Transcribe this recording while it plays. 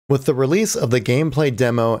With the release of the gameplay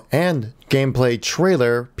demo and gameplay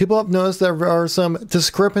trailer, people have noticed there are some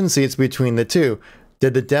discrepancies between the two.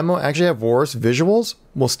 Did the demo actually have worse visuals?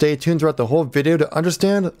 Well, stay tuned throughout the whole video to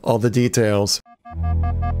understand all the details.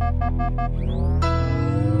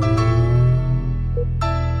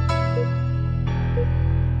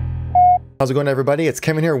 How's it going, everybody? It's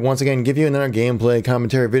Kevin here once again, give you another gameplay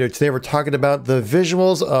commentary video. Today we're talking about the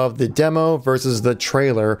visuals of the demo versus the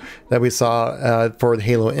trailer that we saw for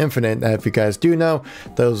Halo Infinite. If you guys do know,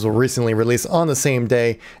 those were recently released on the same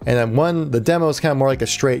day, and then the demo is kind of more like a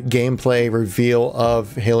straight gameplay reveal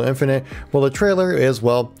of Halo Infinite, while the trailer is,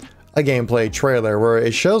 well, a gameplay trailer where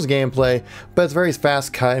it shows gameplay, but it's very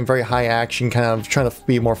fast cut and very high action, kind of trying to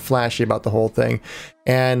be more flashy about the whole thing.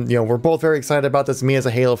 And you know, we're both very excited about this. Me as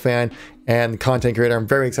a Halo fan and content creator, I'm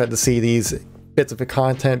very excited to see these bits of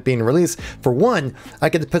content being released. For one, I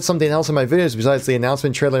get to put something else in my videos besides the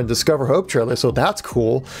announcement trailer and Discover Hope trailer, so that's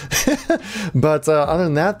cool. But other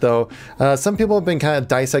than that though, some people have been kind of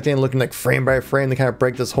dissecting and looking like frame by frame to kind of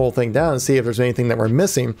break this whole thing down and see if there's anything that we're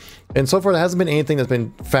missing. And so far there hasn't been anything that's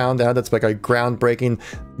been found out that's like a groundbreaking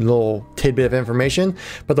little tidbit of information.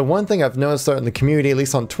 But the one thing I've noticed in the community, at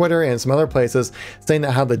least on Twitter and some other places, saying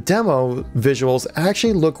that how the demo visuals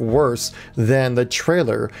actually look worse than the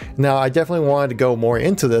trailer. Now I definitely wanted to go more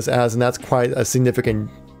into this, and that's quite a significant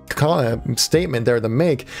statement there to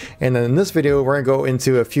make. And then in this video we're going to go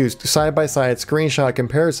into a few side-by-side screenshot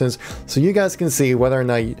comparisons so you guys can see whether or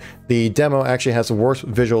not the demo actually has worse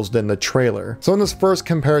visuals than the trailer. So in this first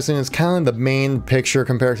comparison, it's kind of the main picture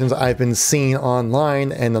comparisons I've been seeing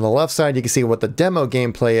online, and on the left side you can see what the demo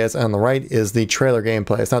gameplay is, and on the right is the trailer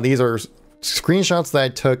gameplay. Now these are screenshots that I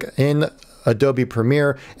took in Adobe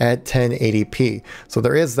Premiere at 1080p. So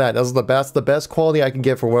there is that. This is the best quality I can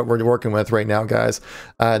get for what we're working with right now, guys.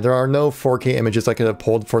 There are no 4K images I could have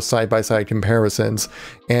pulled for side-by-side comparisons.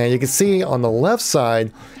 And you can see on the left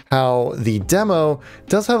side how the demo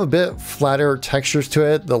does have a bit flatter textures to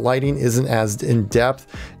it. The lighting isn't as in depth,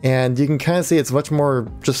 and you can kind of see it's much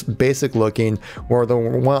more just basic looking, where the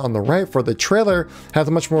one on the right for the trailer has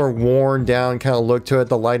a much more worn down kind of look to it.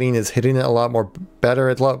 The lighting is hitting it a lot more better.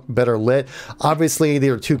 It's a lot better lit. Obviously,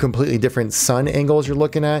 there are two completely different sun angles you're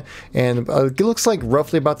looking at, and it looks like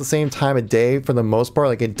roughly about the same time of day for the most part,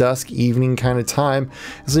 like a dusk evening kind of time.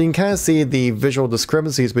 So you can kind of see the visual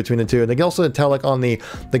discrepancies between the two. And you can also tell, like on the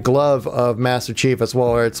glove of Master Chief as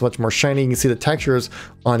well, where it's much more shiny. You can see the textures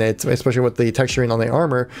on it, especially with the texturing on the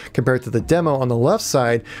armor, compared to the demo on the left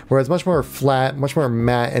side, where it's much more flat, much more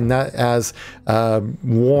matte, and not as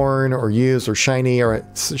worn or used or shiny, or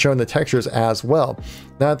showing the textures as well.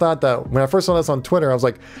 Now I thought that when I first saw this on Twitter, I was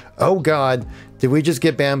like, oh god, did we just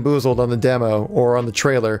get bamboozled on the demo or on the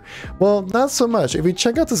trailer? Well, not so much. If you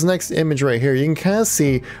check out this next image right here, you can kind of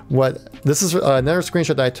see what this is. Another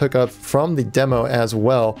screenshot that I took up from the demo as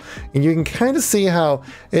well, and you can kind of see how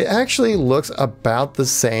it actually looks about the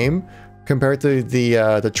same compared to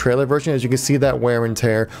the trailer version. As you can see that wear and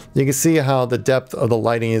tear, you can see how the depth of the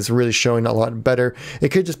lighting is really showing a lot better. It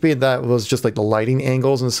could just be that it was just like the lighting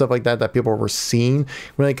angles and stuff like that that people were seeing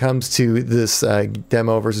when it comes to this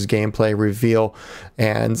demo versus gameplay reveal.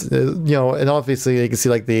 And you know, and obviously you can see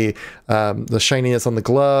like the shininess on the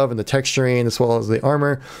glove and the texturing as well as the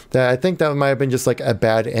armor. That I think that might have been just like a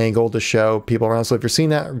bad angle to show people around. So if you're seeing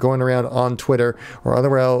that going around on Twitter or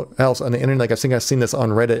otherwhere else on the internet, like I've seen this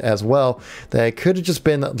on Reddit as well, that it could have just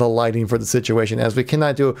been the lighting for the situation, as we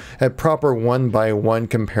cannot do a proper one-by-one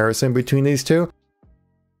comparison between these two.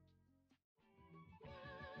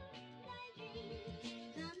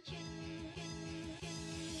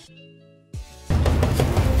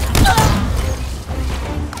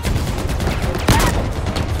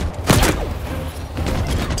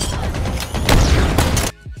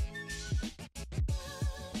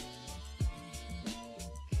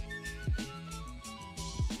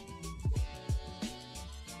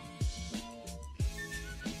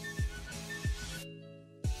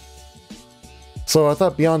 So I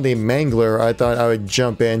thought beyond the mangler, I thought I would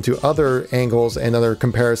jump into other angles and other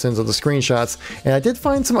comparisons of the screenshots. And I did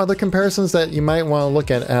find some other comparisons that you might want to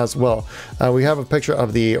look at as well. We have a picture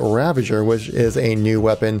of the Ravager, which is a new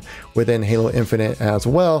weapon within Halo Infinite as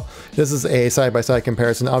well. This is a side-by-side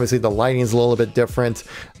comparison. Obviously the lighting is a little bit different,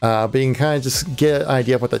 but you can kind of just get an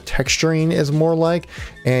idea of what the texturing is more like.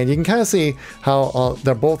 And you can kind of see how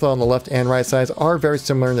they're both on the left and right sides are very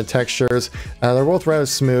similar in the textures. They're both rather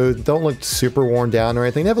smooth, don't look super worn down or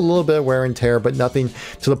anything. They have a little bit of wear and tear, but nothing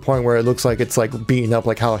to the point where it looks like it's like beaten up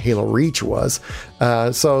like how Halo Reach was.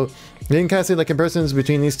 So You can kind of see the comparisons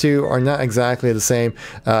between these two are not exactly the same.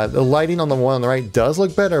 The lighting on the one on the right does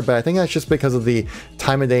look better, but I think that's just because of the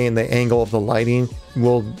time of day and the angle of the lighting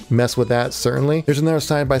will mess with that, certainly. There's another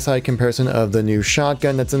side-by-side comparison of the new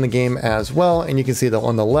shotgun that's in the game as well, and you can see that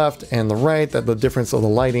on the left and the right that the difference of the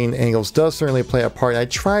lighting angles does certainly play a part. I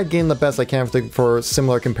tried getting the best I can for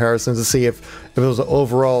similar comparisons to see if it was an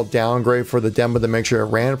overall downgrade for the demo to make sure it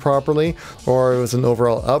ran properly, or it was an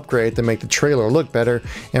overall upgrade to make the trailer look better,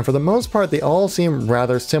 and for the most part they all seem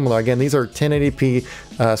rather similar. Again, these are 1080p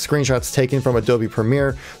screenshots taken from Adobe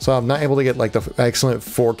Premiere, so I'm not able to get like the excellent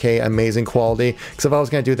 4K amazing quality, because if I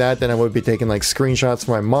was going to do that, then I would be taking like screenshots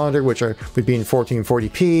from my monitor, which would be in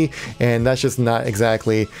 1440p, and that's just not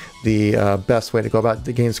exactly the best way to go about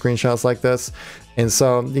the game screenshots like this. And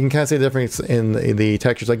so you can kind of see the difference in the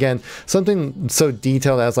textures. Again, something so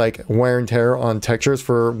detailed as like wear and tear on textures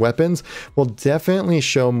for weapons will definitely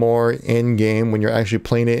show more in game when you're actually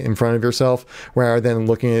playing it in front of yourself, rather than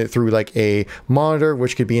looking at it through like a monitor,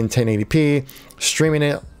 which could be in 1080p, streaming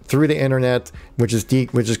it through the internet, which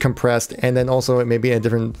is compressed, and then also it may be a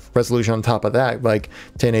different resolution on top of that, like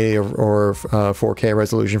 1080 or 4K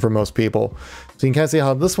resolution for most people. So you can kind of see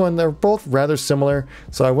how this one, they're both rather similar,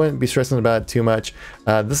 so I wouldn't be stressing about it too much.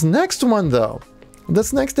 This next one though,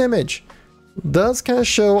 this next image does kind of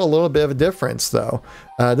show a little bit of a difference though.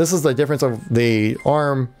 This is the difference of the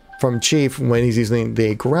arm from Chief when he's using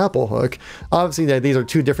the grapple hook. Obviously these are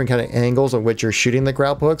two different kind of angles of which you're shooting the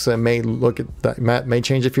grapple hook, so it may look at that, may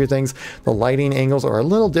change a few things. The lighting angles are a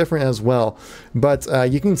little different as well, but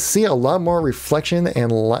you can see a lot more reflection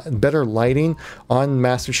and better lighting on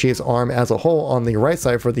Master Chief's arm as a whole on the right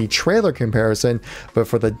side for the trailer comparison, but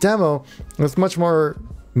for the demo it's much more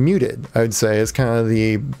muted, I would say, is kind of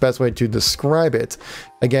the best way to describe it.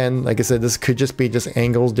 Again, like I said, this could just be just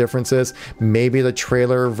angles differences. Maybe the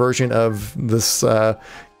trailer version of this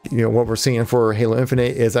what we're seeing for Halo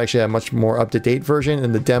Infinite is actually a much more up-to-date version,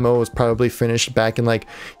 and the demo was probably finished back in like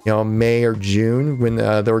May or June when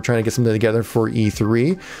they were trying to get something together for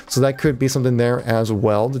E3, so that could be something there as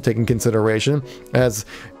well to take in consideration. As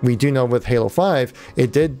we do know with Halo 5,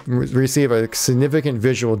 it did receive a significant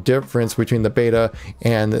visual difference between the beta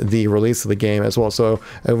and the release of the game as well, so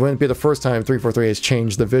it wouldn't be the first time 343 has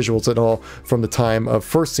changed the visuals at all from the time of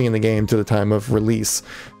first seeing the game to the time of release.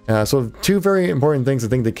 So two very important things I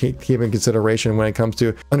think to keep in consideration when it comes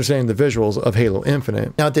to understanding the visuals of Halo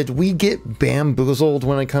Infinite. Now, did we get bamboozled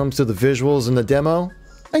when it comes to the visuals in the demo?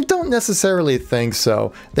 I don't necessarily think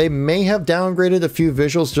so. They may have downgraded a few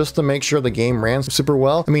visuals just to make sure the game ran super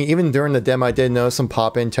well. I mean, even during the demo, I did notice some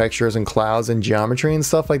pop-in textures and clouds and geometry and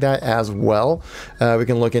stuff like that as well. We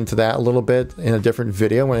can look into that a little bit in a different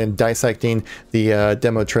video when I'm dissecting the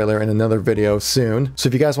demo trailer in another video soon. So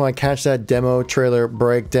if you guys want to catch that demo trailer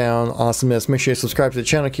breakdown awesomeness, make sure you subscribe to the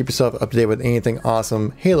channel, keep yourself up to date with anything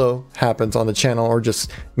awesome Halo happens on the channel, or just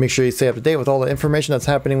make sure you stay up to date with all the information that's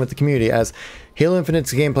happening with the community, as Halo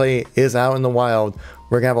Infinite's gameplay is out in the wild.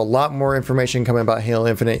 We're gonna have a lot more information coming about Halo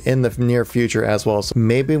Infinite in the near future as well. So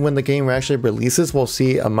maybe when the game actually releases, we'll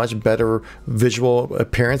see a much better visual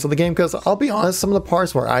appearance of the game. Because I'll be honest, some of the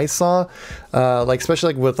parts where I saw, like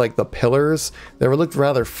especially like with like the pillars, they looked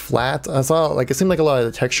rather flat. I saw like it seemed like a lot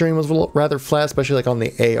of the texturing was rather flat, especially like on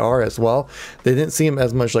the AR as well. They didn't seem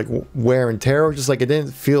as much like wear and tear, or just like it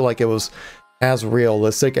didn't feel like it was as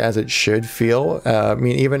realistic as it should feel. I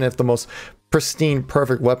mean, even if the most pristine,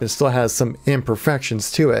 perfect weapon still has some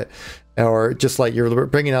imperfections to it, or just like you're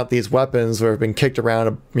bringing out these weapons that have been kicked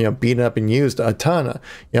around, beaten up and used a ton.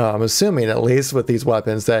 I'm assuming at least with these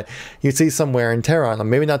weapons that you see some wear and tear on them.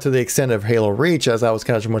 Maybe not to the extent of Halo Reach, as that was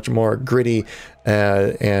kind of much more gritty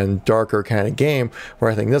and darker kind of game,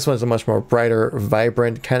 where I think this one's a much more brighter,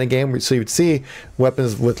 vibrant kind of game. So you'd see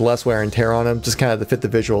weapons with less wear and tear on them, just kind of to fit the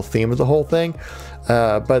visual theme of the whole thing.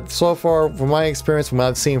 But so far, from my experience, from what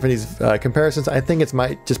I've seen for these comparisons, I think it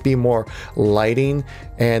might just be more lighting,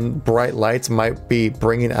 and bright lights might be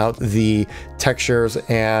bringing out the textures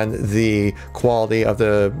and the quality of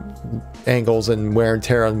the angles and wear and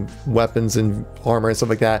tear on weapons and armor and stuff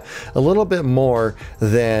like that a little bit more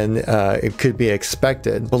than it could be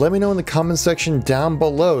expected. But let me know in the comment section down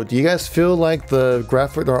below, do you guys feel like the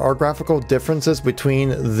graphical differences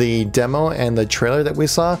between the demo and the trailer that we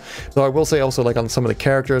saw? Though I will say also, like on some of the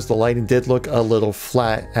characters, the lighting did look a little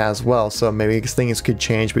flat as well, so maybe things could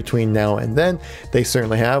change between now and then. They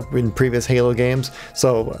certainly have in previous Halo games,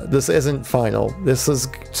 so this isn't final. This is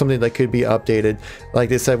something that could be updated. Like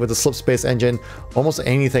they said with the slipspace engine, almost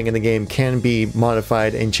anything in the game can be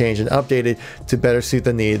modified and changed and updated to better suit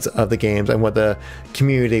the needs of the games and what the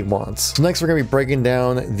community wants. So next we're going to be breaking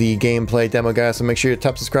down the gameplay demo, guys, so make sure you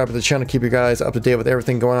tap subscribe to the channel, keep you guys up to date with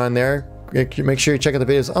everything going on there. Make sure you check out the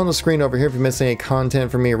videos on the screen over here if you missed any content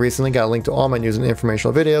from me recently. Got a link to all my news and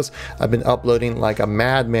informational videos. I've been uploading like a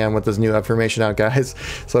madman with this new information out, guys.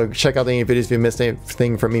 So check out any videos if you missed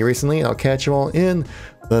anything from me recently. I'll catch you all in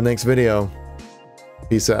the next video.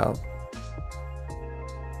 Peace out.